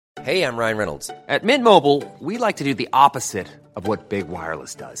Hey, I'm Ryan Reynolds. At Mint Mobile, we like to do the opposite of what Big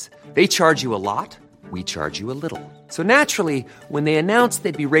Wireless does. They charge you a lot, we charge you a little. So naturally, when they announced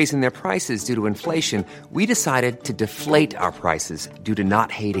they'd be raising their prices due to inflation, we decided to deflate our prices due to not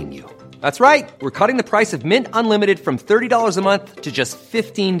hating you. That's right. We're cutting the price of Mint Unlimited from $30 a month to just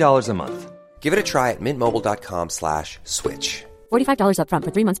 $15 a month. Give it a try at mintmobile.com/switch. $45 up front for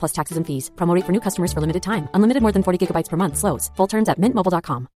 3 months plus taxes and fees. Promo rate for new customers for limited time. Unlimited more than 40 gigabytes per month. Slows full terms at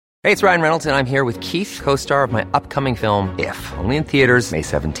mintmobile.com. Hey, it's Ryan Reynolds, and I'm here with Keith, co-star of my upcoming film, If, only in theaters May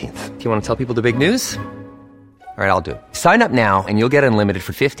 17th. Do you want to tell people the big news? All right, I'll do it. Sign up now and you'll get unlimited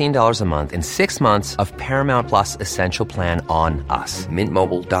for $15 a month and 6 months of Paramount Plus Essential Plan on us.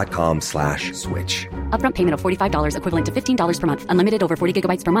 mintmobile.com/switch. Upfront payment of $45 equivalent to $15 per month. Unlimited over 40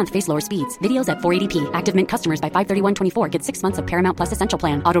 gigabytes per month. Face lower speeds. Videos at 480p. Active Mint customers by 531.24 get 6 months of Paramount Plus Essential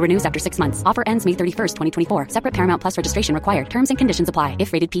Plan. Auto renews after 6 months. Offer ends May 31st, 2024. Separate Paramount Plus registration required. Terms and conditions apply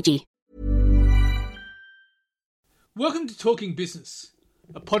if rated PG. Welcome to Talking Business,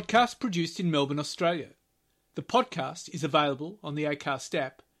 a podcast produced in Melbourne, Australia. The podcast is available on the Acast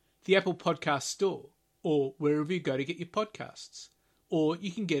app, the Apple Podcast Store, or wherever you go to get your podcasts. Or you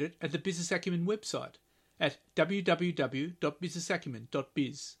can get it at the Business Acumen website at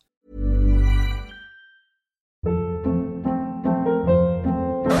www.businessacumen.biz.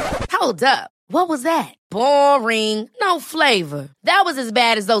 Hold up. What was that? Boring. No flavor. That was as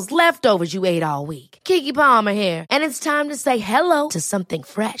bad as those leftovers you ate all week. Keke Palmer here, and it's time to say hello to something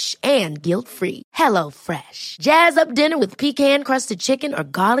fresh and guilt-free. Hello Fresh. Jazz up dinner with pecan-crusted chicken or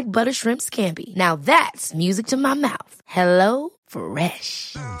garlic butter shrimp scampi. Now that's music to my mouth. Hello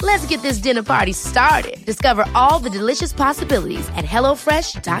Fresh. Let's get this dinner party started. Discover all the delicious possibilities at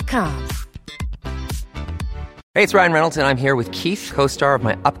HelloFresh.com. Hey, it's Ryan Reynolds, and I'm here with Keith, co-star of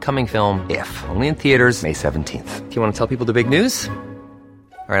my upcoming film, If, only in theaters May 17th. Do you want to tell people the big news?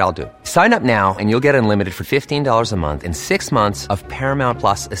 All right, I'll do it. Sign up now and you'll get unlimited for $15 a month and 6 months of Paramount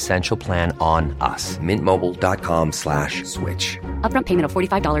Plus Essential Plan on us. mintmobile.com/switch. Upfront payment of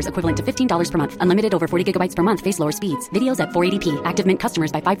 $45 equivalent to $15 per month. Unlimited over 40 gigabytes per month. Face lower speeds. Videos at 480p. Active Mint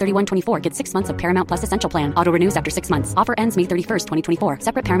customers by 531.24 get 6 months of Paramount Plus Essential Plan. Auto renews after 6 months. Offer ends May 31st, 2024.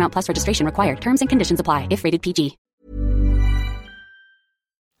 Separate Paramount Plus registration required. Terms and conditions apply if rated PG.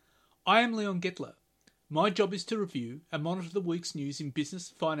 I am Leon Gettler. My job is to review and monitor the week's news in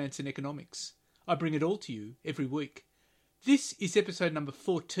business, finance and economics. I bring it all to you every week. This is episode number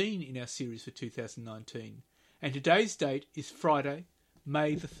 14 in our series for 2019, and today's date is Friday,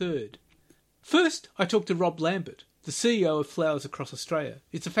 May the 3rd. First, I talked to Rob Lambert, the CEO of Flowers Across Australia.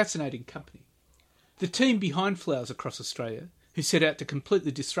 It's a fascinating company. The team behind Flowers Across Australia, who set out to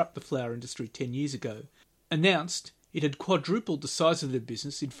completely disrupt the flower industry 10 years ago, announced it had quadrupled the size of their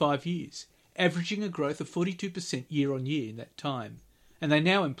business in 5 years, averaging a growth of 42% year on year in that time, and they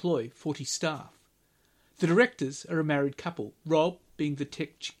now employ 40 staff. The directors are a married couple, Rob being the tech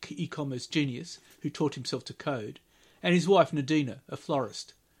e-commerce genius who taught himself to code, and his wife Nadina, a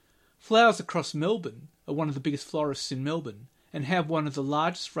florist. Flowers Across Melbourne are one of the biggest florists in Melbourne and have one of the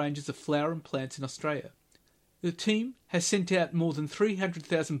largest ranges of flower and plants in Australia. The team has sent out more than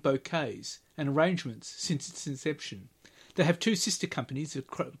 300,000 bouquets and arrangements since its inception. They have 2 sister companies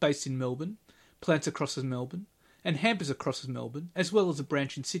based in Melbourne, Plants Across Melbourne, and Hampers Across Melbourne, as well as a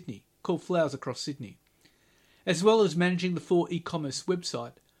branch in Sydney, called Flowers Across Sydney. As well as managing the 4 e-commerce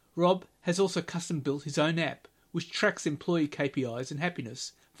website, Rob has also custom-built his own app, which tracks employee KPIs and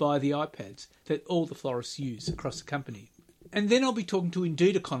happiness via the iPads that all the florists use across the company. And then I'll be talking to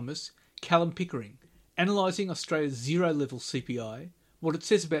Indeed economist Callum Pickering, analysing Australia's zero-level CPI, what it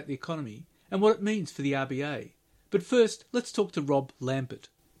says about the economy, and what it means for the RBA. But first, let's talk to Rob Lambert.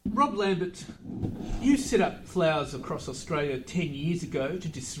 Rob Lambert, you set up Flowers Across Australia 10 years ago to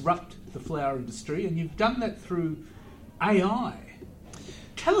disrupt the flower industry, and you've done that through AI.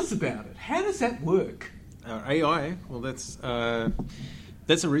 Tell us about it. How does that work? AI, well, that's a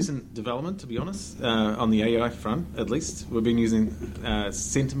recent development, to be honest, on the AI front, at least. We've been using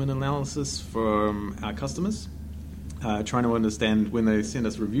sentiment analysis from our customers, trying to understand when they send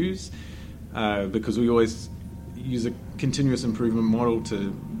us reviews, because we always use a continuous improvement model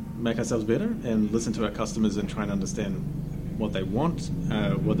to make ourselves better and listen to our customers and try and understand what they want,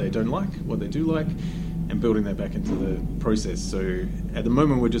 what they don't like, what they do like, and building that back into the process. So at the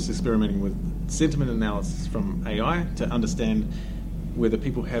moment, we're just experimenting with sentiment analysis from AI to understand whether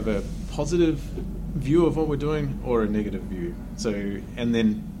people have a positive view of what we're doing or a negative view. So, and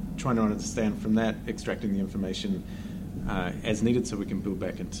then trying to understand from that, extracting the information as needed so we can build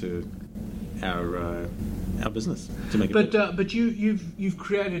back into our business to make it better. But you've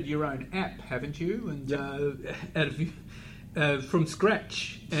created your own app, haven't you? And from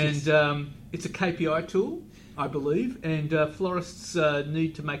scratch, and it's a KPI tool, I believe, and florists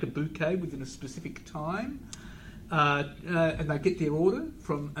need to make a bouquet within a specific time, and they get their order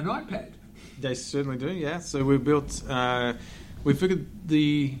from an iPad. They certainly do, yeah. So we built, we figured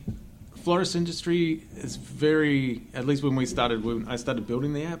the florist industry is very, at least when I started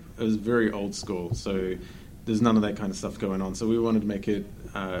building the app, it was very old school. So there's none of that kind of stuff going on. So we wanted to make it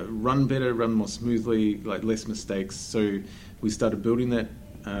run better, run more smoothly, like less mistakes. So we started building that,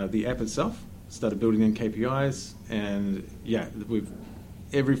 the app itself, started building in KPIs, and yeah,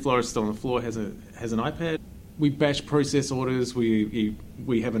 every florist on the floor has an iPad. We batch process orders. We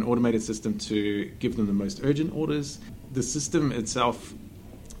have an automated system to give them the most urgent orders. The system itself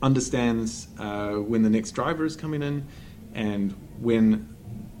understands when the next driver is coming in and when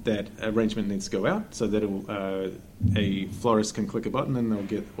that arrangement needs to go out, so that a florist can click a button and they'll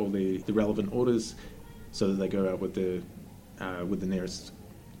get all the relevant orders, so that they go out with the nearest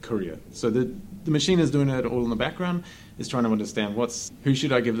courier. So the machine is doing it all in the background. It's trying to understand who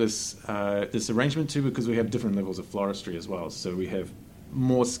should I give this arrangement to, because we have different levels of floristry as well. So we have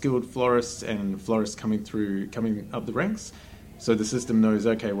more skilled florists and florists coming up the ranks. So the system knows,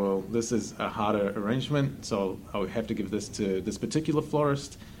 okay, well, this is a harder arrangement, so I'll have to give this to this particular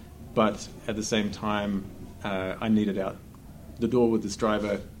florist, but at the same time, I need it out the door with this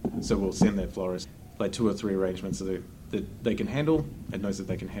driver, so we'll send that florist like 2 or 3 arrangements that they can handle. It knows that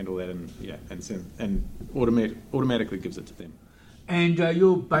they can handle that, and automatically gives it to them. And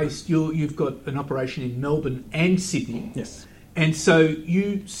you've got an operation in Melbourne and Sydney. Yes. And so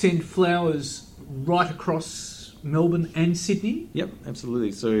you send flowers right across Melbourne and Sydney? Yep,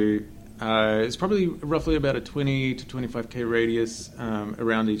 absolutely. So it's probably roughly about a 20 to 25k radius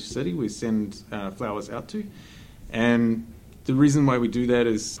around each city we send flowers out to. And the reason why we do that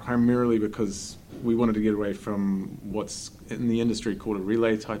is primarily because we wanted to get away from what's in the industry called a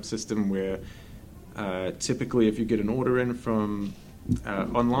relay type system, where typically if you get an order in from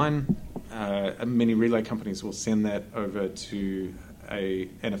online, many relay companies will send that over to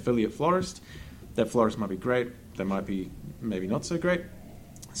an affiliate florist. That florist might be great, they might be maybe not so great.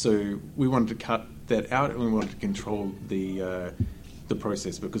 So we wanted to cut that out, and we wanted to control the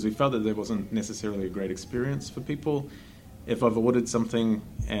process, because we felt that there wasn't necessarily a great experience for people. If I've ordered something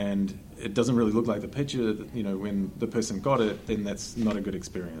and it doesn't really look like the picture, when the person got it, then that's not a good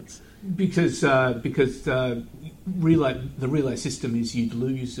experience. Because the relay system is you'd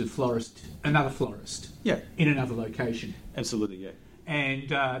lose another florist, in another location. Absolutely, yeah. And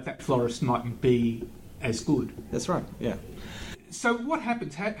that florist mightn't be as good. That's right, yeah. So what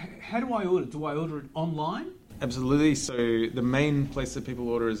happens? How do I order? Do I order it online? Absolutely. So the main place that people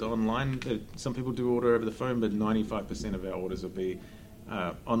order is online. Some people do order over the phone, but 95% of our orders will be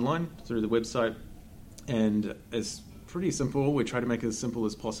online through the website. And it's pretty simple. We try to make it as simple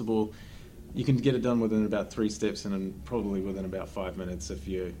as possible. You can get it done within about 3 steps, and probably within about 5 minutes if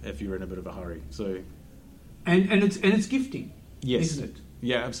you're in a bit of a hurry. So, and it's gifting, yes, isn't it?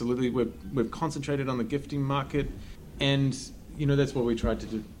 Yeah, absolutely. We've concentrated on the gifting market, and that's what we tried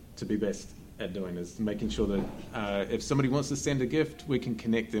to be best at doing, is making sure that if somebody wants to send a gift, we can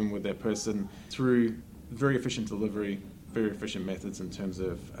connect them with that person through very efficient delivery, very efficient methods in terms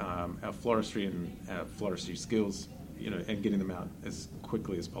of our floristry and our floristry skills, and getting them out as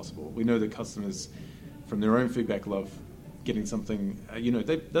quickly as possible. We know that customers, from their own feedback, love getting something.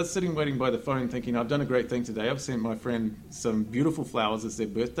 They're sitting waiting by the phone thinking, I've done a great thing today. I've sent my friend some beautiful flowers. It's their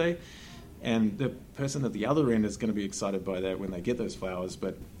birthday. And the person at the other end is going to be excited by that when they get those flowers.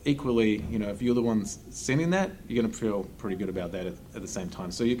 But equally, if you're the ones sending that, you're going to feel pretty good about that at the same time.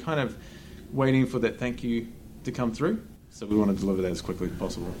 So you're kind of waiting for that thank you to come through. So we want to deliver that as quickly as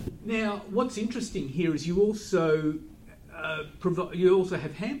possible. Now, what's interesting here is you also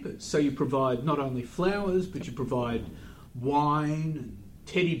have hampers. So you provide not only flowers, but you provide wine and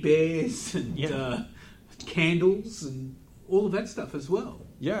teddy bears and candles and all of that stuff as well.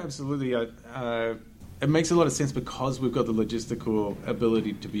 Yeah, absolutely. It makes a lot of sense because we've got the logistical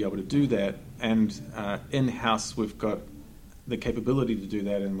ability to be able to do that, and in-house we've got the capability to do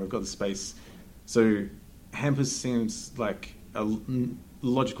that, and we've got the space. So hampers seems like a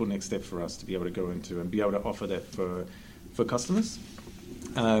logical next step for us to be able to go into and be able to offer that for customers.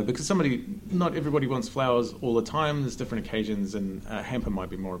 Because not everybody wants flowers all the time. There's different occasions, and a hamper might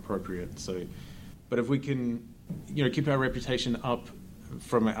be more appropriate. So, but if we can, keep our reputation up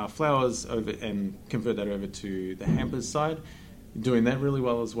from our flowers over and convert that over to the hampers side, doing that really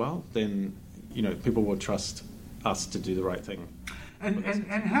well as well, then people will trust us to do the right thing. And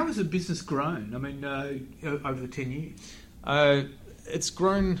how has the business grown? I mean, over the 10 years, it's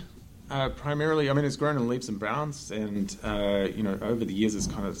grown Primarily, I mean, it's grown in leaps and bounds, and over the years, it's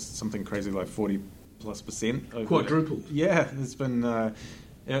kind of something crazy like 40+%. Quadrupled. Yeah, it's been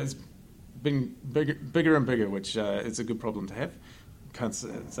bigger and bigger, which is a good problem to have. Can't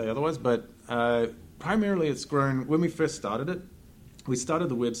say otherwise. But primarily, it's grown. When we first started it, we started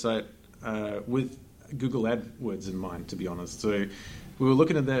the website with Google AdWords in mind. To be honest, so we were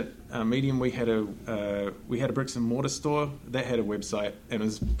looking at that medium. We had a bricks and mortar store that had a website, and it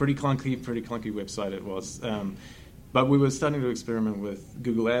was pretty clunky website it was. But we were starting to experiment with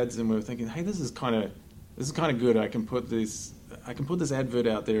Google Ads, and we were thinking, hey, this is kind of good. I can put this advert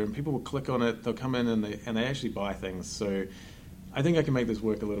out there, and people will click on it. They'll come in and they actually buy things. So I think I can make this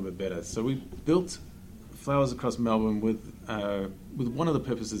work a little bit better. So we built Flowers Across Melbourne with one of the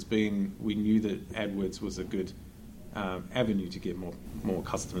purposes being we knew that AdWords was a good avenue to get more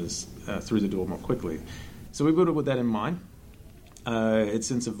customers through the door more quickly. So we built it with that in mind. It's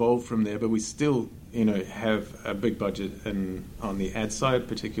since evolved from there, but we still have a big budget on the ad side,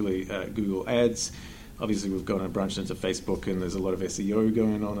 particularly Google Ads. Obviously, we've gone and branched into Facebook, and there's a lot of SEO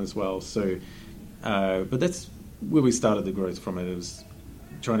going on as well. So, but that's where we started the growth from. It was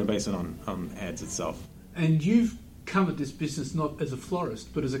trying to base it on ads itself. And you've come at this business not as a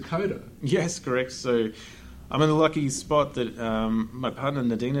florist, but as a coder. Yes, correct. So I'm in the lucky spot that my partner,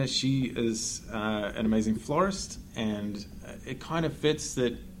 Nadina, she is an amazing florist, and it kind of fits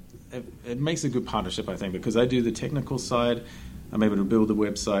that it makes a good partnership, I think, because I do the technical side. I'm able to build the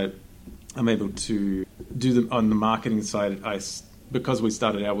website. I'm able to do on the marketing side. Because we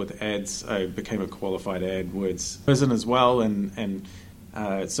started out with ads, I became a qualified AdWords person as well, and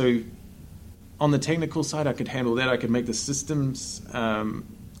so on the technical side, I could handle that. I could make the systems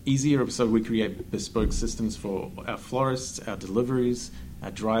easier, so we create bespoke systems for our florists, our deliveries,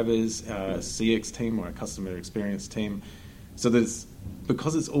 our drivers, our CX team or our customer experience team. So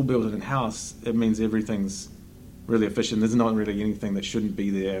because it's all built in-house, it means everything's really efficient. There's not really anything that shouldn't be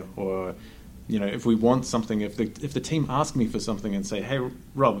there, or if we want something, if the team ask me for something and say, hey,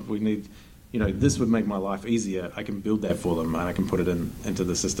 Rob, we need, this would make my life easier, I can build that for them, and I can put it into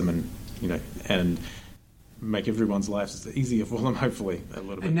the system and make everyone's lives easier for them, hopefully, a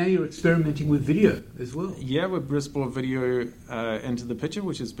little bit. And now you're experimenting with video as well. Yeah, we've just brought video into the picture,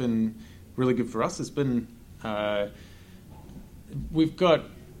 which has been really good for us. It's been, we've got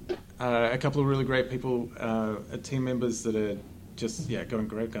a couple of really great people, team members that are just going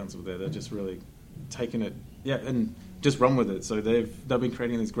great guns with it. They're just really taking it, and just run with it. So they've been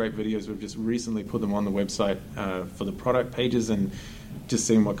creating these great videos. We've just recently put them on the website for the product pages, and just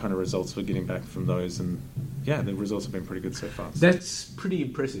seeing what kind of results we're getting back from those. And the results have been pretty good so far. That's pretty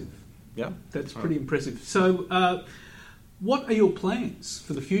impressive. Yeah, that's pretty impressive. So, what are your plans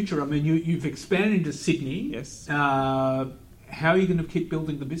for the future? I mean, you've expanded into Sydney. Yes. How are you going to keep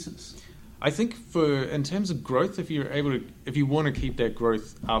building the business? I think in terms of growth, if you want to keep that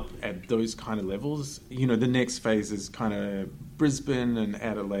growth up at those kind of levels, the next phase is kind of Brisbane and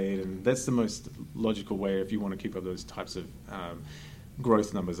Adelaide, and that's the most logical way if you want to keep up those types of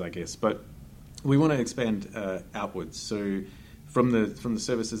growth numbers, I guess. But we want to expand outwards. So from the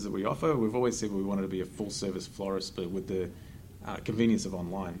services that we offer, we've always said we wanted to be a full service florist, but with the convenience of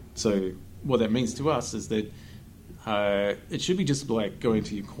online. So what that means to us is that it should be just like going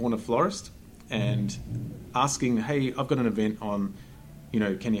to your corner florist and asking, hey, I've got an event on,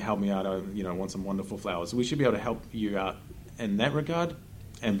 can you help me out? I want some wonderful flowers. We should be able to help you out in that regard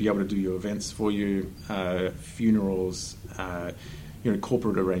and be able to do your events for you, funerals,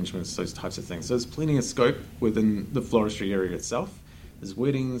 corporate arrangements, those types of things. So there's plenty of scope within the floristry area itself. There's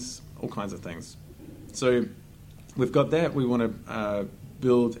weddings, all kinds of things. So we've got that. We want to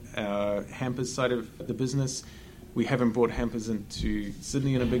build our hampers side of the business. We haven't brought hampers into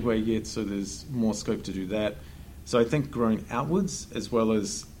Sydney in a big way yet, so there's more scope to do that. So I think growing outwards as well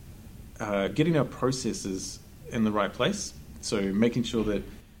as getting our processes in the right place, so making sure that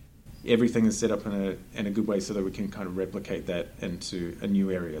everything is set up in a good way so that we can kind of replicate that into a new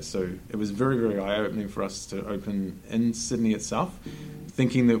area. So it was very, very eye-opening for us to open in Sydney itself,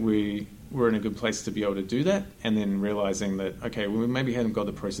 thinking that we were in a good place to be able to do that, and then realising that, okay, well, we maybe hadn't got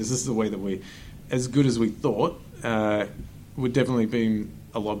the processes the way that we, as good as we thought, we've definitely been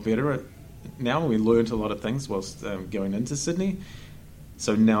a lot better at now. We learned a lot of things whilst going into Sydney.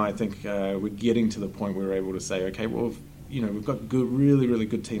 So now I think we're getting to the point where we're able to say, okay, well, we've got good, really, really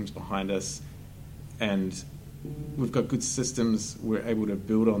good teams behind us, and we've got good systems. We're able to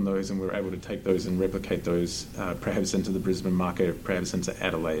build on those, and we're able to take those and replicate those, perhaps into the Brisbane market, perhaps into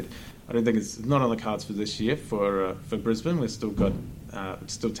Adelaide. I don't think it's not on the cards for this year for Brisbane. We've still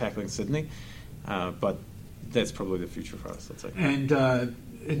tackling Sydney, but that's probably the future for us, I'd say. And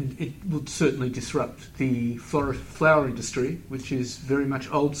and it would certainly disrupt the flower industry, which is very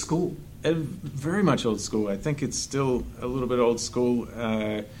much old school. Very much old school. I think it's still a little bit old school.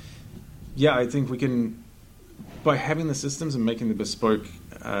 I think we can, by having the systems and making the bespoke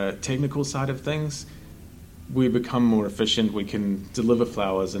technical side of things, we become more efficient. We can deliver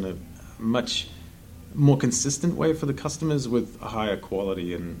flowers in a much more consistent way for the customers with a higher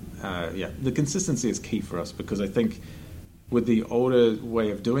quality. And the consistency is key for us, because I think with the older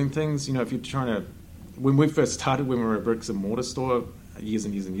way of doing things, if you're trying to, when we first started, when we were a bricks and mortar store years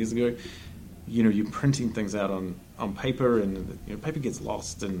and years and years ago, you're printing things out on paper, and paper gets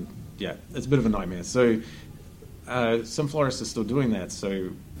lost, and it's a bit of a nightmare. So some florists are still doing that. So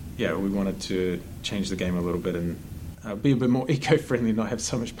we wanted to change the game a little bit and be a bit more eco-friendly, not have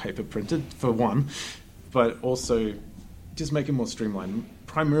so much paper printed, for one, but also just make it more streamlined,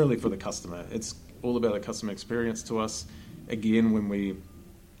 primarily for the customer. It's all about the customer experience to us. Again, when we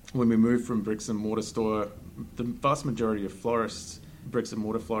move from bricks and mortar store, the vast majority of florists, bricks and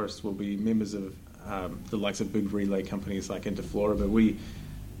mortar florists, will be members of the likes of big relay companies like Interflora, but we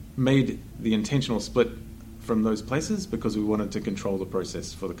made the intentional split from those places because we wanted to control the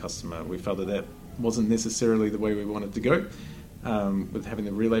process for the customer. We felt that wasn't necessarily the way we wanted to go with having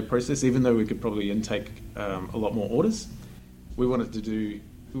the relay process, even though we could probably intake a lot more orders. We wanted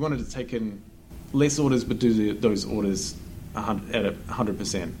to take in less orders, but do those orders at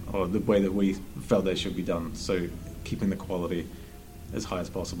 100%, or the way that we felt they should be done. So keeping the quality as high as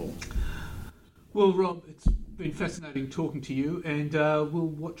possible. Well, Rob, it's been fascinating talking to you, and we'll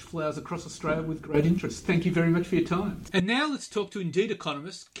watch flowers across Australia with great interest. Thank you very much for your time. And now let's talk to Indeed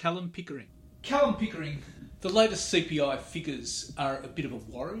economist Callum Pickering. Callum Pickering, the latest CPI figures are a bit of a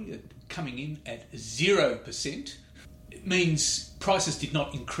worry, coming in at 0%. It means prices did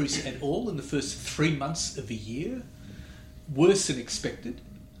not increase at all in the first 3 months of the year, worse than expected.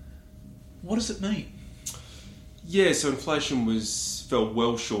 What does it mean? Yeah, so inflation fell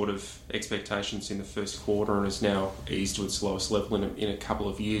well short of expectations in the first quarter and has now eased to its lowest level in a couple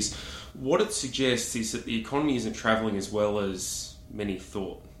of years. What it suggests is that the economy isn't travelling as well as many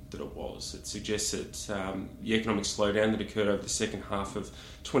thought that it was. It suggests that the economic slowdown that occurred over the second half of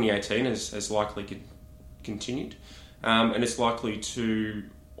 2018 has likely continued, and it's likely to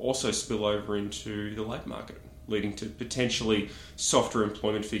also spill over into the labour market, leading to potentially softer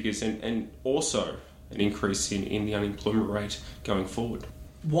employment figures and also an increase in the unemployment rate going forward.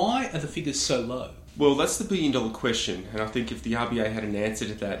 Why are the figures so low? Well, that's the billion-dollar question, and I think if the RBA had an answer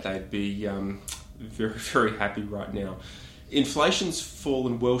to that, they'd be very, very happy right now. Inflation's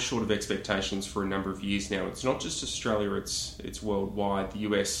fallen well short of expectations for a number of years now. It's not just Australia, it's worldwide. The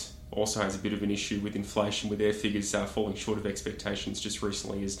US also has a bit of an issue with inflation, with their figures falling short of expectations just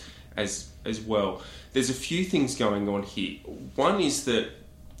recently as well. There's a few things going on here. One is that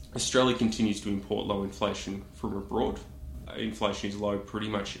Australia continues to import low inflation from abroad. Inflation is low pretty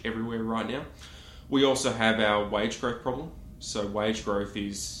much everywhere right now. We also have our wage growth problem. So wage growth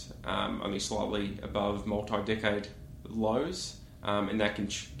is only slightly above multi-decade lows, and that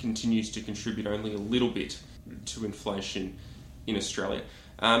continues to contribute only a little bit to inflation in Australia.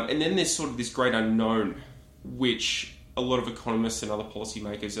 And then there's sort of this great unknown, which a lot of economists and other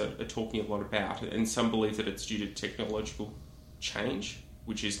policymakers are talking a lot about, and some believe that it's due to technological change,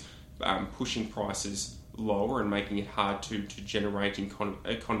 which is pushing prices lower and making it hard to generate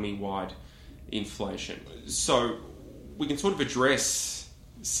economy-wide inflation. So we can sort of address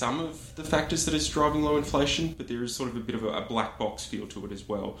some of the factors that is driving low inflation, but there is sort of a bit of a black box feel to it as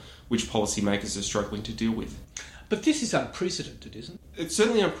well, which policymakers are struggling to deal with. But this is unprecedented, isn't it? It's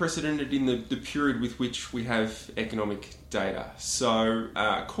certainly unprecedented in the period with which we have economic data. So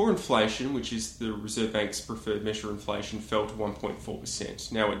core inflation, which is the Reserve Bank's preferred measure of inflation, fell to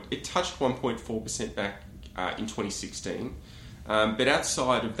 1.4%. Now, it touched 1.4% back in 2016, but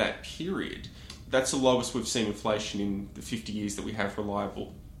outside of that period, that's the lowest we've seen inflation in the 50 years that we have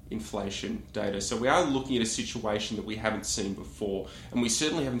reliable inflation data. So we are looking at a situation that we haven't seen before, and we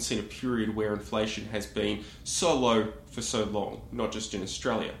certainly haven't seen a period where inflation has been so low for so long, not just in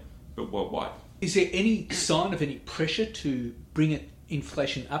Australia, but worldwide. Is there any sign of any pressure to bring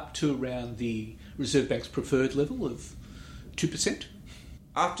inflation up to around the Reserve Bank's preferred level of 2%?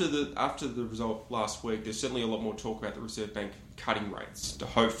 After the result last week, there's certainly a lot more talk about the Reserve Bank cutting rates to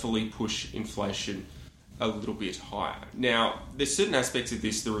hopefully push inflation a little bit higher. Now, there's certain aspects of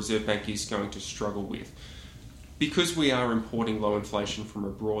this the Reserve Bank is going to struggle with. Because we are importing low inflation from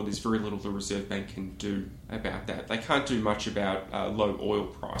abroad, there's very little the Reserve Bank can do about that. They can't do much about low oil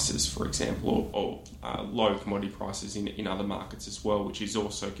prices, for example, or low commodity prices in other markets as well, which is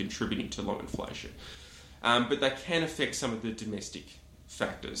also contributing to low inflation. But they can affect some of the domestic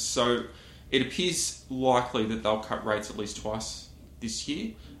factors. So it appears likely that they'll cut rates at least twice this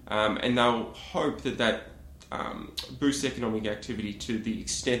year, and they'll hope that boosts economic activity to the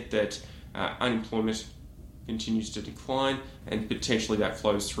extent that unemployment continues to decline, and potentially that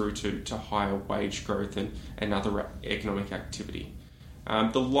flows through to higher wage growth and other economic activity.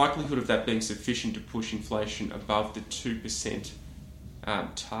 The likelihood of that being sufficient to push inflation above the 2%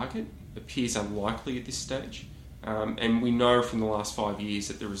 target appears unlikely at this stage. And we know from the last 5 years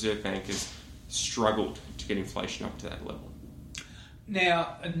that the Reserve Bank has struggled to get inflation up to that level.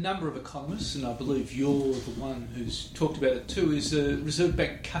 Now, a number of economists, and I believe you're the one who's talked about it too, is the Reserve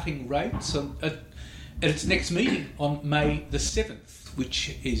Bank cutting rates at its next meeting on May the 7th,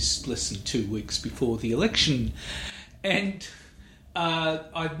 which is less than 2 weeks before the election. And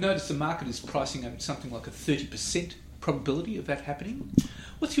I've noticed the market is pricing at something like a 30% probability of that happening.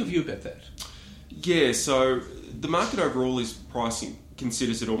 What's your view about that? Yeah, so the market overall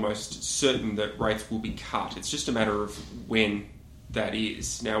considers it almost certain that rates will be cut. It's just a matter of when that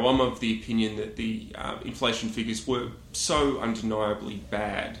is. Now, I'm of the opinion that the inflation figures were so undeniably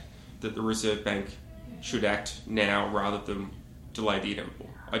bad that the Reserve Bank should act now rather than delay the inevitable.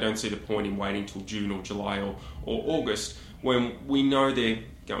 I don't see the point in waiting till June or July or August when we know they're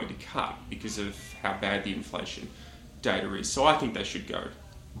going to cut because of how bad the inflation data is. So I think they should go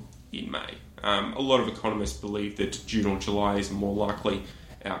in May. A lot of economists believe that June or July is a more likely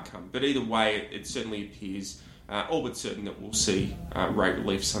outcome. But either way, it certainly appears all but certain that we'll see rate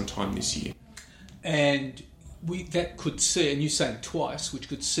relief sometime this year. And that could see, and you're saying twice, which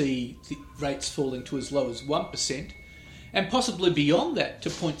could see the rates falling to as low as 1% and possibly beyond that to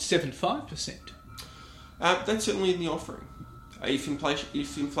 0.75%. That's certainly in the offering. If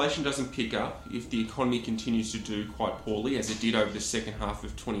inflation doesn't pick up, if the economy continues to do quite poorly, as it did over the second half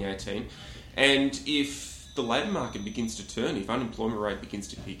of 2018, and if the labour market begins to turn, if unemployment rate begins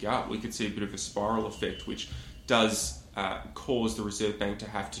to pick up, we could see a bit of a spiral effect, which does cause the Reserve Bank to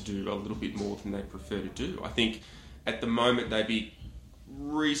have to do a little bit more than they prefer to do. I think at the moment they'd be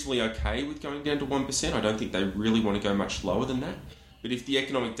reasonably okay with going down to 1%. I don't think they really want to go much lower than that. But if the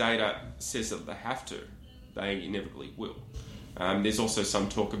economic data says that they have to, they inevitably will. There's also some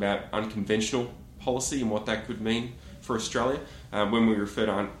talk about unconventional policy and what that could mean for Australia. When we refer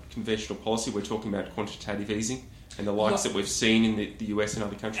to unconventional policy, we're talking about quantitative easing and the likes that we've seen in the US and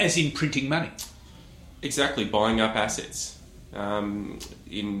other countries. As in printing money. Exactly, buying up assets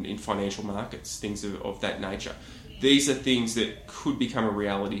in financial markets, things of that nature. These are things that could become a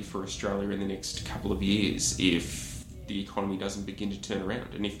reality for Australia in the next couple of years if the economy doesn't begin to turn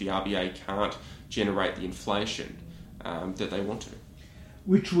around and if the RBA can't generate the inflation that they want to.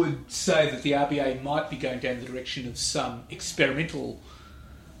 Which would say that the RBA might be going down the direction of some experimental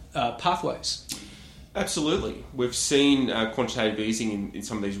pathways. Absolutely. We've seen quantitative easing in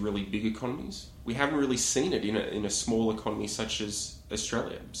some of these really big economies. We haven't really seen it in a small economy such as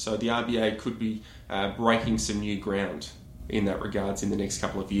Australia. So the RBA could be breaking some new ground in that regards in the next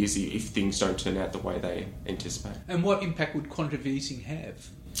couple of years if things don't turn out the way they anticipate. And what impact would quantitative easing have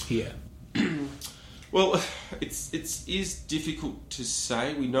here? Well, it is difficult to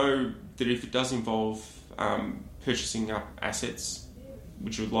say. We know that if it does involve purchasing up assets,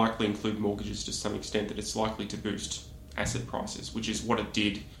 which would likely include mortgages to some extent, that it's likely to boost asset prices, which is what it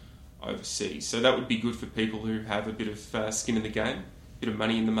did overseas. So that would be good for people who have a bit of skin in the game, a bit of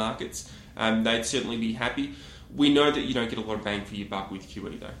money in the markets. They'd certainly be happy. We know that you don't get a lot of bang for your buck with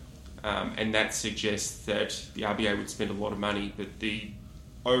QE though. And that suggests that the RBA would spend a lot of money, but the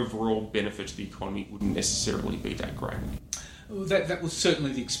overall benefit to the economy wouldn't necessarily be that great. Well, that was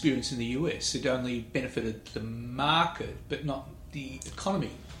certainly the experience in the US. It only benefited the market, but not the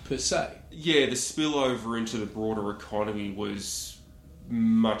economy per se. Yeah, the spillover into the broader economy was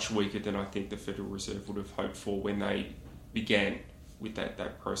much weaker than I think the Federal Reserve would have hoped for when they began with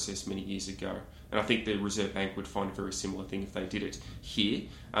that process many years ago. And I think the Reserve Bank would find a very similar thing if they did it here.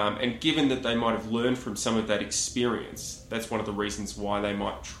 And given that they might have learned from some of that experience, that's one of the reasons why they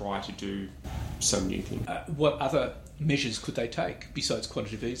might try to do some new thing. What other measures could they take besides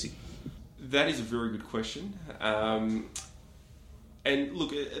quantitative easing? That is a very good question. And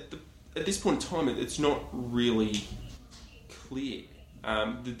look, at this point in time, it's not really clear.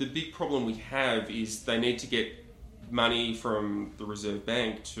 The big problem we have is they need to get money from the Reserve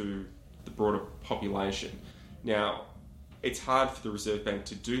Bank to the broader population. Now, it's hard for the Reserve Bank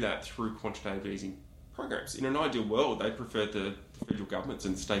to do that through quantitative easing programs. In an ideal world, they prefer the federal governments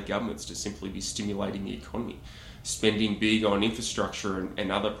and state governments to simply be stimulating the economy, spending big on infrastructure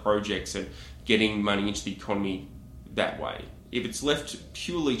and other projects and getting money into the economy that way. If it's left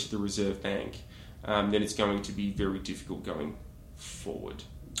purely to the Reserve Bank, then it's going to be very difficult going forward.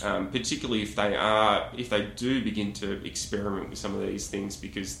 Particularly if they do begin to experiment with some of these things,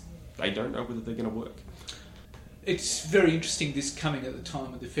 because they don't know whether they're going to work. It's very interesting, this coming at the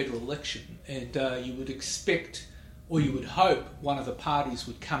time of the federal election, and you would expect, or you would hope, one of the parties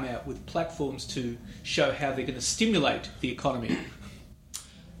would come out with platforms to show how they're going to stimulate the economy.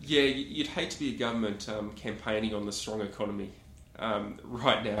 Yeah, you'd hate to be a government campaigning on the strong economy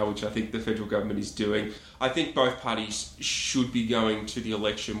right now, which I think the federal government is doing. I think both parties should be going to the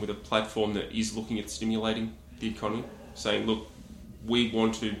election with a platform that is looking at stimulating the economy, saying, look, we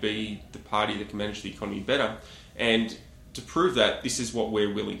want to be the party that can manage the economy better, and to prove that, this is what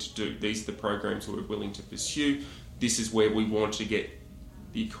we're willing to do. These are the programs we're willing to pursue. This is where we want to get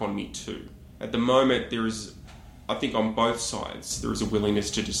the economy to. At the moment, there is, I think on both sides, there is a willingness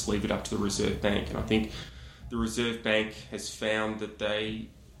to just leave it up to the Reserve Bank, and I think the Reserve Bank has found that they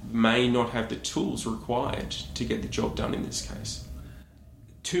may not have the tools required to get the job done in this case.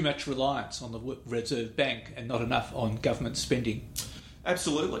 Too much reliance on the Reserve Bank and not enough on government spending.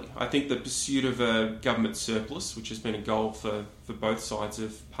 Absolutely. I think the pursuit of a government surplus, which has been a goal for both sides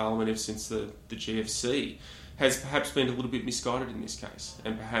of Parliament ever since the GFC, has perhaps been a little bit misguided in this case.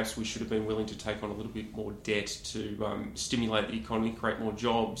 And perhaps we should have been willing to take on a little bit more debt to stimulate the economy, create more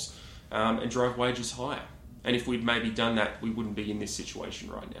jobs, and drive wages higher. And if we'd maybe done that, we wouldn't be in this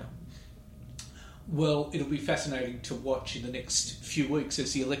situation right now. Well, it'll be fascinating to watch in the next few weeks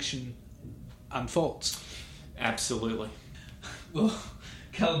as the election unfolds. Absolutely. Well,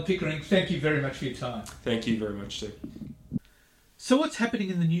 Callum Pickering, thank you very much for your time. Thank you very much, Steve. So what's happening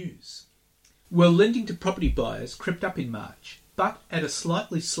in the news? Well, lending to property buyers crept up in March, but at a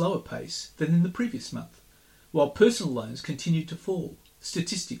slightly slower pace than in the previous month, while personal loans continued to fall,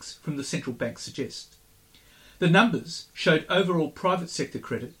 statistics from the central bank suggest. The numbers showed overall private sector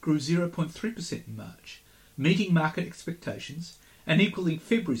credit grew 0.3% in March, meeting market expectations and equalling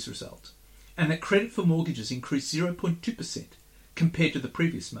February's result, and that credit for mortgages increased 0.2% compared to the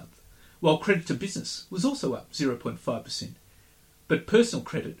previous month, while credit to business was also up 0.5%, but personal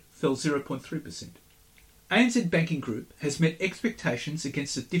credit fell 0.3%. ANZ Banking Group has met expectations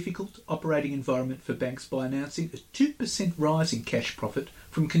against a difficult operating environment for banks by announcing a 2% rise in cash profit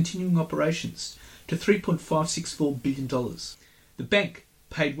from continuing operations to $3.564 billion. The bank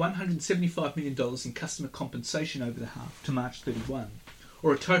paid $175 million in customer compensation over the half to March 31,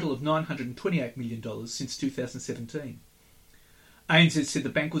 or a total of $928 million since 2017. ANZ said the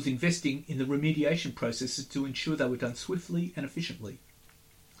bank was investing in the remediation processes to ensure they were done swiftly and efficiently.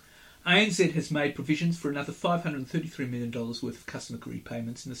 ANZ has made provisions for another $533 million worth of customer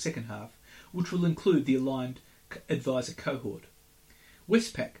repayments in the second half, which will include the aligned advisor cohort.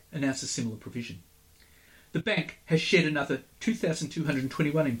 Westpac announced a similar provision. The bank has shed another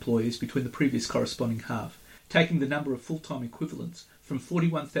 2,221 employees between the previous corresponding half, taking the number of full-time equivalents from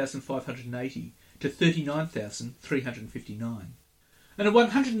 41,580 to 39,359. And a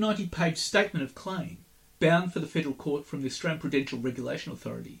 190-page statement of claim, bound for the Federal Court from the Australian Prudential Regulation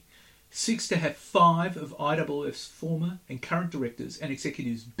Authority, seeks to have 5 of IOOF's former and current directors and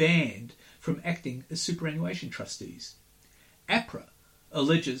executives banned from acting as superannuation trustees. APRA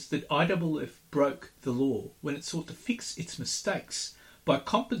alleges that IOOF broke the law when it sought to fix its mistakes by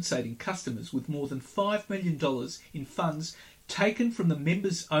compensating customers with more than $5 million in funds taken from the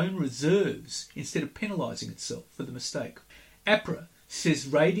members' own reserves instead of penalising itself for the mistake. APRA says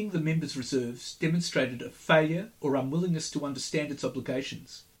raiding the members' reserves demonstrated a failure or unwillingness to understand its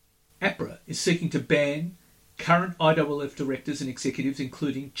obligations. APRA is seeking to ban current IOOF directors and executives,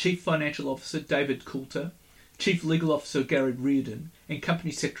 including Chief Financial Officer David Coulter, Chief Legal Officer Gary Reardon, and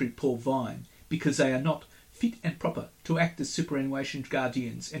Company Secretary Paul Vine, because they are not fit and proper to act as superannuation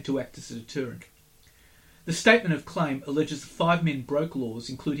guardians and to act as a deterrent. The statement of claim alleges the 5 men broke laws,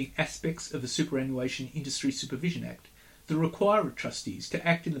 including aspects of the Superannuation Industry Supervision Act, that require trustees to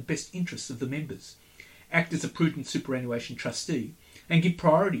act in the best interests of the members, act as a prudent superannuation trustee, and give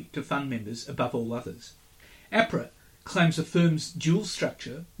priority to fund members above all others. APRA claims the firm's dual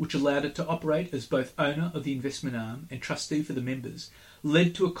structure, which allowed it to operate as both owner of the investment arm and trustee for the members,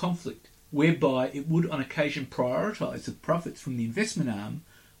 led to a conflict whereby it would on occasion prioritise the profits from the investment arm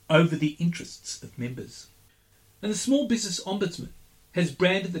over the interests of members. And the Small Business Ombudsman has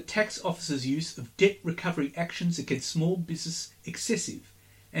branded the tax office's use of debt recovery actions against small business excessive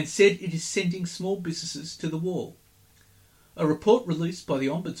and said it is sending small businesses to the wall. A report released by the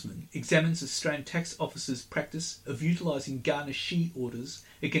Ombudsman examines Australian Tax Office's practice of utilising garnishee orders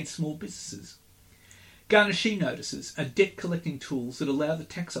against small businesses. Garnishee notices are debt collecting tools that allow the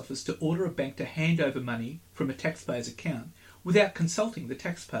Tax Office to order a bank to hand over money from a taxpayer's account without consulting the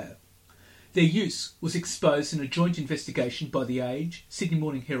taxpayer. Their use was exposed in a joint investigation by The Age, Sydney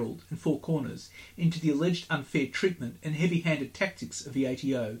Morning Herald and Four Corners into the alleged unfair treatment and heavy-handed tactics of the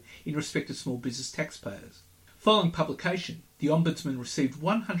ATO in respect of small business taxpayers. Following publication, the Ombudsman received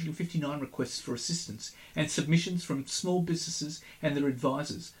 159 requests for assistance and submissions from small businesses and their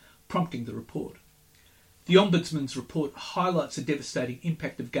advisors, prompting the report. The Ombudsman's report highlights the devastating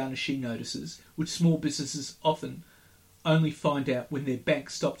impact of garnishee notices, which small businesses often only find out when their bank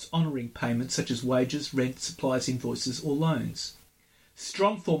stops honouring payments such as wages, rent, supplies, invoices or loans.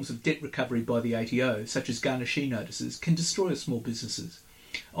 Strong forms of debt recovery by the ATO, such as garnishee notices, can destroy small businesses,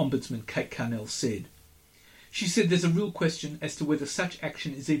 Ombudsman Kate Carnell said. She said there's a real question as to whether such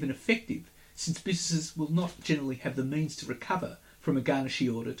action is even effective, since businesses will not generally have the means to recover from a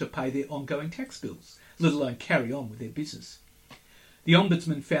garnishee order to pay their ongoing tax bills, let alone carry on with their business. The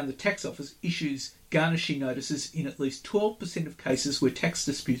Ombudsman found the Tax Office issues garnishee notices in at least 12% of cases where tax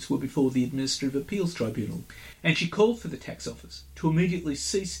disputes were before the Administrative Appeals Tribunal, and she called for the Tax Office to immediately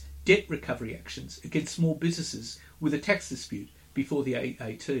cease debt recovery actions against small businesses with a tax dispute before the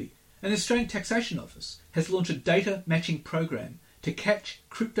AAT. And the Australian Taxation Office has launched a data matching program to catch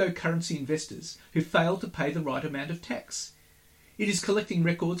cryptocurrency investors who fail to pay the right amount of tax. It is collecting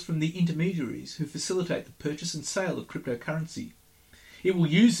records from the intermediaries who facilitate the purchase and sale of cryptocurrency. It will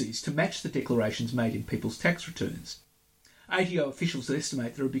use these to match the declarations made in people's tax returns. ATO officials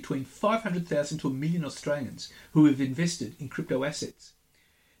estimate there are between 500,000 to 1 million Australians who have invested in crypto assets.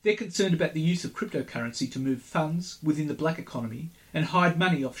 They're concerned about the use of cryptocurrency to move funds within the black economy and hide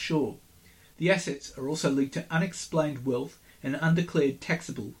money offshore. The assets are also linked to unexplained wealth and undeclared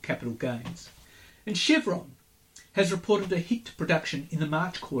taxable capital gains. And Chevron has reported a hit to production in the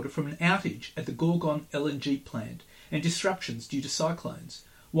March quarter from an outage at the Gorgon LNG plant and disruptions due to cyclones,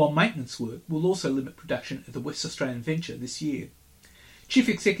 while maintenance work will also limit production at the West Australian venture this year. Chief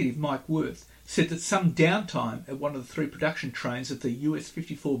Executive Mike Wirth said that some downtime at one of the 3 production trains at the US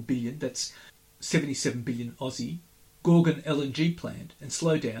 $54 billion, that's 77 billion Aussie, Gorgon LNG plant and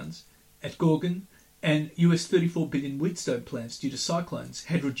slowdowns at Gorgon and US $34 billion Wheatstone plants due to cyclones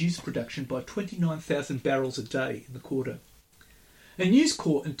had reduced production by 29,000 barrels a day in the quarter. And News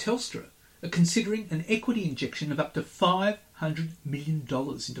Corp and Telstra are considering an equity injection of up to $500 million into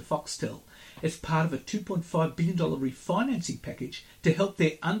Foxtel as part of a $2.5 billion refinancing package to help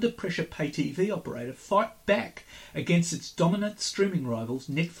their under-pressure pay-TV operator fight back against its dominant streaming rivals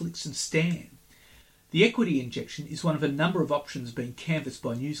Netflix and Stan. The equity injection is one of a number of options being canvassed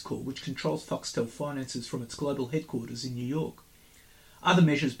by News Corp, which controls Foxtel finances from its global headquarters in New York. Other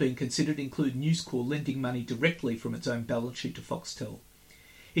measures being considered include News Corp lending money directly from its own balance sheet to Foxtel.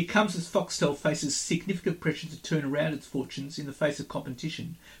 It comes as Foxtel faces significant pressure to turn around its fortunes in the face of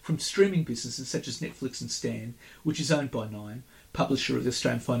competition from streaming businesses such as Netflix and Stan, which is owned by Nine, publisher of the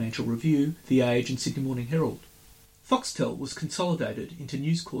Australian Financial Review, The Age and Sydney Morning Herald. Foxtel was consolidated into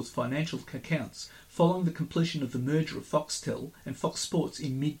News Corp's financial accounts following the completion of the merger of Foxtel and Fox Sports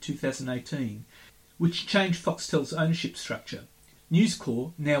in mid-2018, which changed Foxtel's ownership structure. News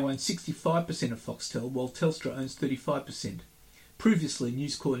Corp now owns 65% of Foxtel, while Telstra owns 35%. Previously,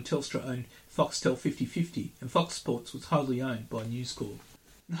 News Corp and Telstra owned Foxtel 50-50, and Fox Sports was wholly owned by News Corp.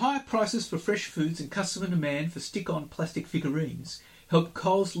 And higher prices for fresh foods and customer demand for stick-on plastic figurines helped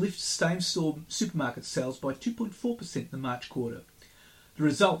Coles lift same-store supermarket sales by 2.4% in the March quarter. The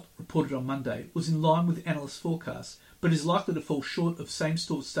result, reported on Monday, was in line with analysts' forecasts, but is likely to fall short of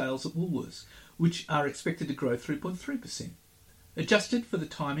same-store sales at Woolworths, which are expected to grow 3.3%. Adjusted for the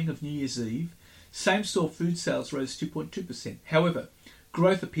timing of New Year's Eve, same-store food sales rose 2.2%. However,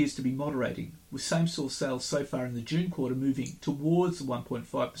 growth appears to be moderating, with same-store sales so far in the June quarter moving towards the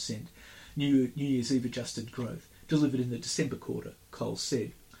 1.5% New Year's Eve adjusted growth delivered in the December quarter, Coles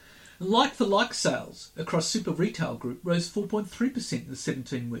said. Like-for-like sales across Super Retail Group rose 4.3% in the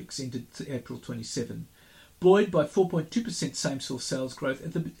 17 weeks ended April 27, buoyed by 4.2% same-store sales growth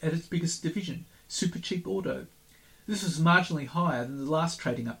at its biggest division, Supercheap Auto. This was marginally higher than the last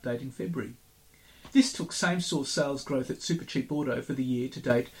trading update in February. This took same-store sales growth at Supercheap Auto for the year to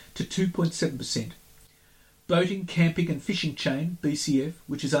date to 2.7%. Boating, camping and fishing chain, BCF,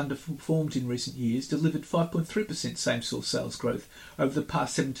 which has underperformed in recent years, delivered 5.3% same-store sales growth over the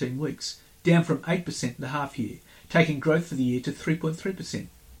past 17 weeks, down from 8% in the half-year, taking growth for the year to 3.3%.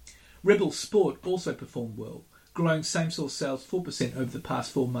 Rebel Sport also performed well, growing same-store sales 4% over the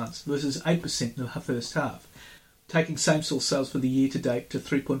past 4 months versus 8% in the first half, taking same-store sales for the year to date to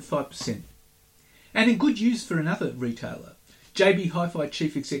 3.5%. And in good news for another retailer, JB Hi-Fi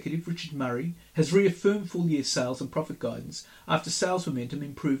Chief Executive Richard Murray has reaffirmed full-year sales and profit guidance after sales momentum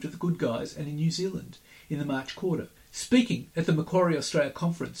improved at The Good Guys and in New Zealand in the March quarter, Speaking at the Macquarie Australia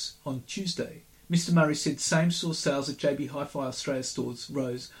conference on Tuesday, Mr Murray said same-store sales at JB Hi-Fi Australia stores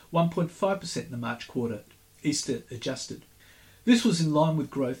rose 1.5% in the March quarter, Easter adjusted. This was in line with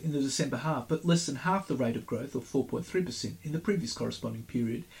growth in the December half, but less than half the rate of growth, or 4.3%, in the previous corresponding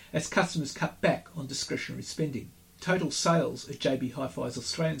period, as customers cut back on discretionary spending. Total sales at JB Hi-Fi's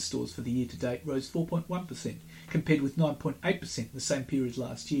Australian stores for the year to date rose 4.1%, compared with 9.8% in the same period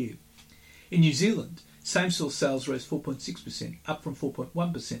last year. In New Zealand, same-store sales rose 4.6%, up from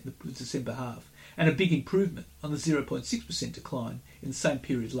 4.1% in the December half, and a big improvement on the 0.6% decline in the same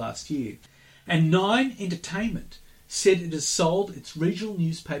period last year. And Nine Entertainment said it has sold its regional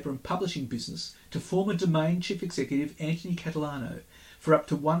newspaper and publishing business to former Domain chief executive Anthony Catalano for up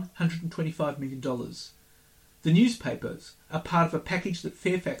to $125 million. The newspapers are part of a package that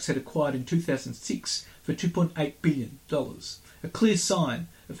Fairfax had acquired in 2006 for $2.8 billion, a clear sign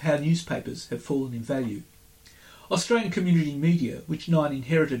of how newspapers have fallen in value. Australian Community Media, which Nine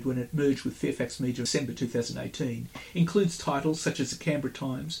inherited when it merged with Fairfax Media in December 2018, includes titles such as the Canberra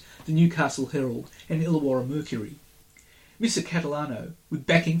Times, the Newcastle Herald and Illawarra Mercury. Mr Catalano, with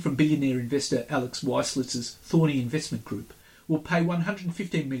backing from billionaire investor Alex Weisslitz's Thorney Investment Group, will pay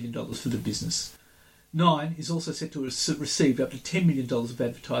 $115 million for the business. Nine is also set to receive up to $10 million of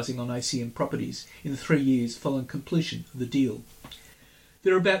advertising on ACM properties in the 3 years following completion of the deal.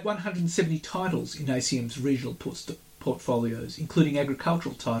 There are about 170 titles in ACM's regional portfolios, including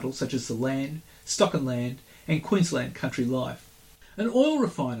agricultural titles such as The Land, Stock and Land and Queensland Country Life. An oil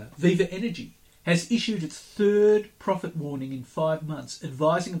refiner, Viva Energy, has issued its third profit warning in 5 months,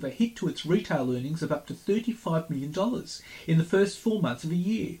 advising of a hit to its retail earnings of up to $35 million in the first 4 months of a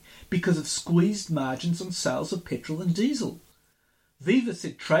year because of squeezed margins on sales of petrol and diesel. Viva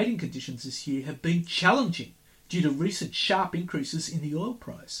said trading conditions this year have been challenging due to recent sharp increases in the oil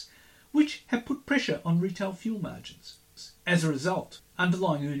price, which have put pressure on retail fuel margins. As a result,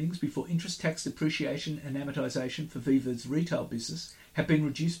 underlying earnings before interest, tax, depreciation and amortisation for Viva's retail business have been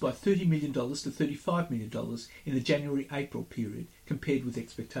reduced by $30 million to $35 million in the January-April period compared with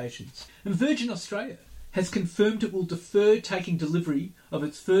expectations. And Virgin Australia has confirmed it will defer taking delivery of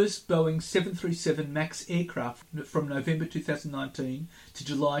its first Boeing 737 MAX aircraft from November 2019 to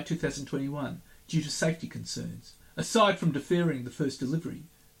July 2021 due to safety concerns. Aside from deferring the first delivery,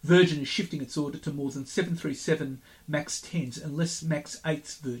 Virgin is shifting its order to more than 737 MAX 10s and less MAX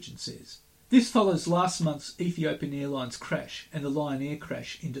 8s, Virgin says. This follows last month's Ethiopian Airlines crash and the Lion Air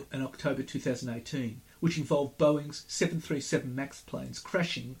crash in October 2018, which involved Boeing's 737 MAX planes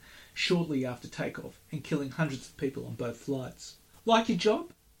crashing shortly after takeoff and killing hundreds of people on both flights. Like your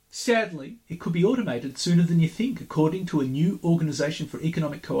job? Sadly, it could be automated sooner than you think, according to a new Organisation for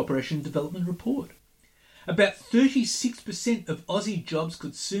Economic Cooperation and Development report. About 36% of Aussie jobs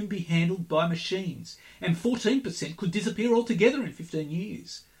could soon be handled by machines, and 14% could disappear altogether in 15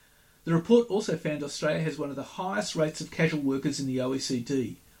 years. The report also found Australia has one of the highest rates of casual workers in the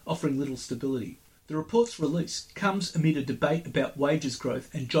OECD, offering little stability. The report's release comes amid a debate about wages growth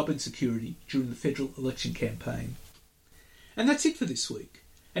and job insecurity during the federal election campaign. And that's it for this week.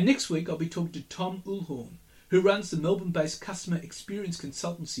 And next week I'll be talking to Tom Uhlhorn, who runs the Melbourne-based customer experience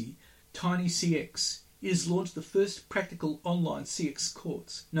consultancy TinyCX. It has launched the first practical online CX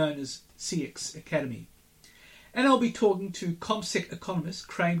course, known as CX Academy. And I'll be talking to CommSec economist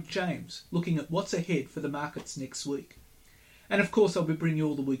Craig James, looking at what's ahead for the markets next week. And of course I'll be bringing you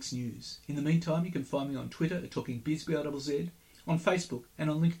all the week's news. In the meantime, you can find me on Twitter at TalkingBizBLZ, on Facebook and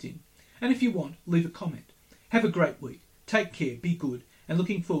on LinkedIn. And if you want, leave a comment. Have a great week. Take care, be good, and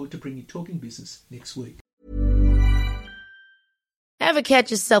looking forward to bringing you Talking Business next week. Ever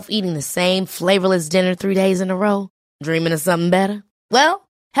catch yourself eating the same flavorless dinner 3 days in a row? Dreaming of something better? Well,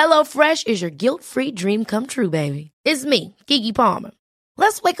 HelloFresh is your guilt-free dream come true, baby. It's me, Keke Palmer.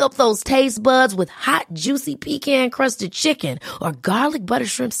 Let's wake up those taste buds with hot, juicy pecan-crusted chicken or garlic butter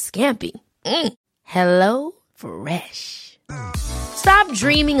shrimp scampi. Hello Fresh. Stop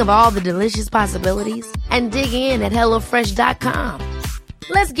dreaming of all the delicious possibilities and dig in at HelloFresh.com.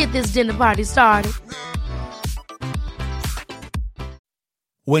 Let's get this dinner party started.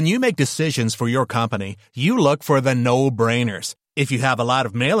 When you make decisions for your company, you look for the no-brainers. If you have a lot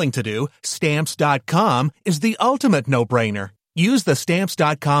of mailing to do, Stamps.com is the ultimate no-brainer. Use the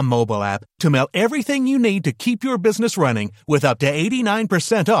Stamps.com mobile app to mail everything you need to keep your business running with up to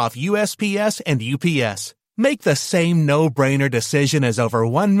 89% off USPS and UPS. Make the same no-brainer decision as over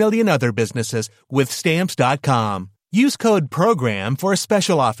 1 million other businesses with Stamps.com. Use code PROGRAM for a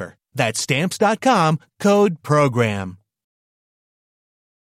special offer. That's Stamps.com, code PROGRAM.